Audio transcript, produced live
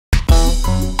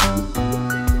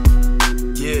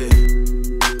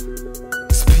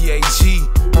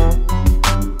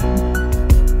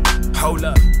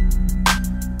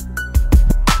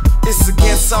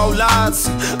odds,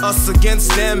 us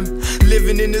against them.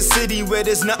 Living in a city where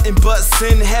there's nothing but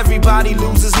sin. Everybody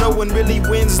loses, no one really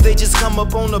wins. They just come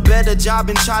up on a better job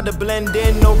and try to blend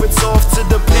in. Or it's off to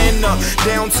the pen,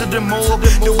 down to the morgue.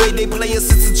 The way they play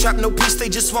us, it's a trap, no peace, they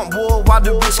just want war. While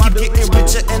the rich keep getting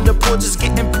richer and the poor just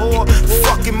getting poor.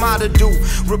 Fuck am I to do?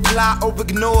 Reply or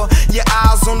ignore? Your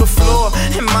eyes on the floor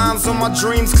and mine's on my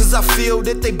dreams, cause I feel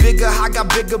that they bigger. I got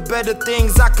bigger, better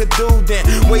things I could do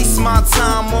than waste my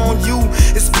time on you.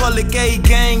 It's Publik A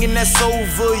gang and that's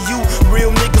over you.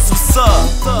 Real niggas, what's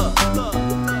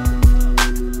up?